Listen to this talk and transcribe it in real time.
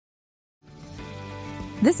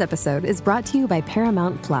This episode is brought to you by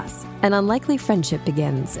Paramount Plus. An unlikely friendship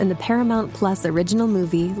begins in the Paramount Plus original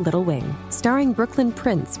movie Little Wing, starring Brooklyn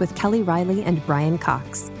Prince with Kelly Riley and Brian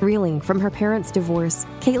Cox. Reeling from her parents' divorce,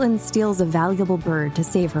 Caitlin steals a valuable bird to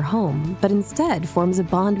save her home, but instead forms a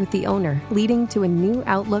bond with the owner, leading to a new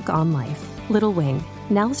outlook on life. Little Wing,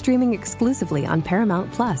 now streaming exclusively on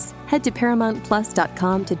Paramount Plus. Head to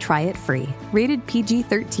ParamountPlus.com to try it free. Rated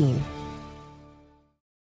PG-13.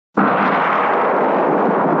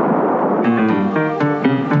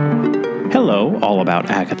 Hello, All About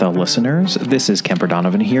Agatha listeners. This is Kemper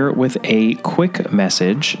Donovan here with a quick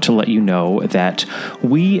message to let you know that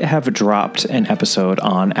we have dropped an episode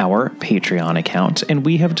on our Patreon account, and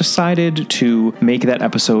we have decided to make that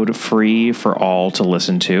episode free for all to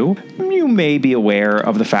listen to. You may be aware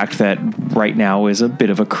of the fact that right now is a bit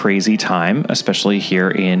of a crazy time, especially here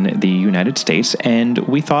in the United States, and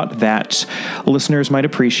we thought that listeners might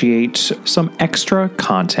appreciate some extra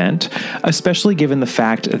content, especially given the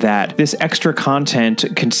fact that this extra content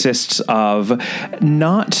consists of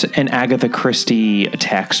not an Agatha Christie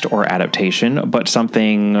text or adaptation, but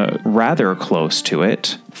something rather close to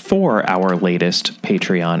it. For our latest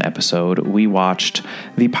Patreon episode, we watched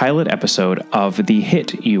the pilot episode of the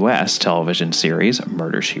hit U.S. television series,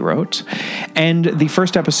 Murder, She Wrote, and the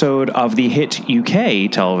first episode of the hit UK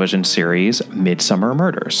television series, Midsomer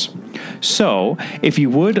Murders. So, if you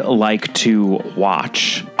would like to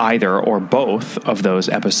watch either or both of those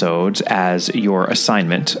episodes as your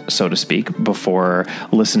assignment, so to speak, before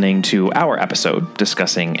listening to our episode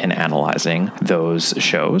discussing and analyzing those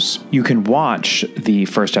shows, you can watch the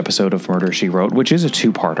first episode of Murder, She Wrote, which is a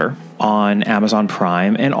two-parter, on Amazon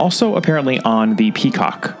Prime and also apparently on the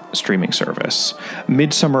Peacock streaming service.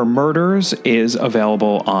 Midsomer Murders is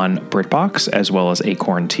available on BritBox as well as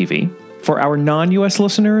Acorn TV. For our non-US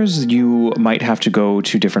listeners, you might have to go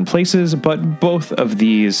to different places, but both of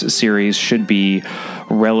these series should be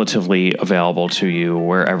relatively available to you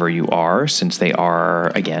wherever you are, since they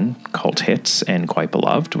are, again, cult hits and quite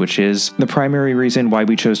beloved, which is the primary reason why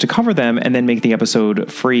we chose to cover them and then make the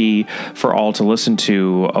episode free for all to listen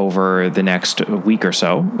to over the next week or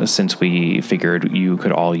so, since we figured you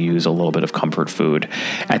could all use a little bit of comfort food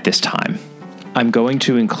at this time. I'm going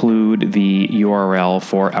to include the URL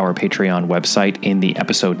for our Patreon website in the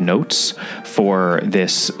episode notes for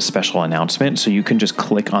this special announcement, so you can just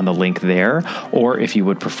click on the link there, or if you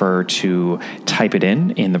would prefer to type it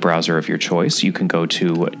in the browser of your choice, you can go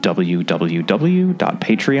to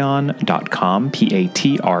www.patreon.com,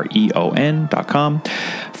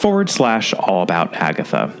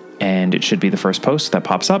 patreon.com/allaboutagatha. And it should be the first post that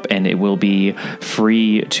pops up, and it will be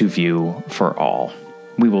free to view for all.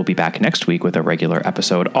 We will be back next week with a regular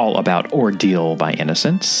episode all about Ordeal by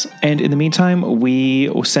Innocence. And in the meantime,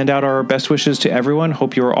 we send out our best wishes to everyone.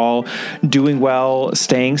 Hope you're all doing well,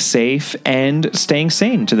 staying safe, and staying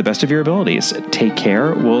sane to the best of your abilities. Take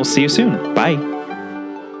care. We'll see you soon. Bye.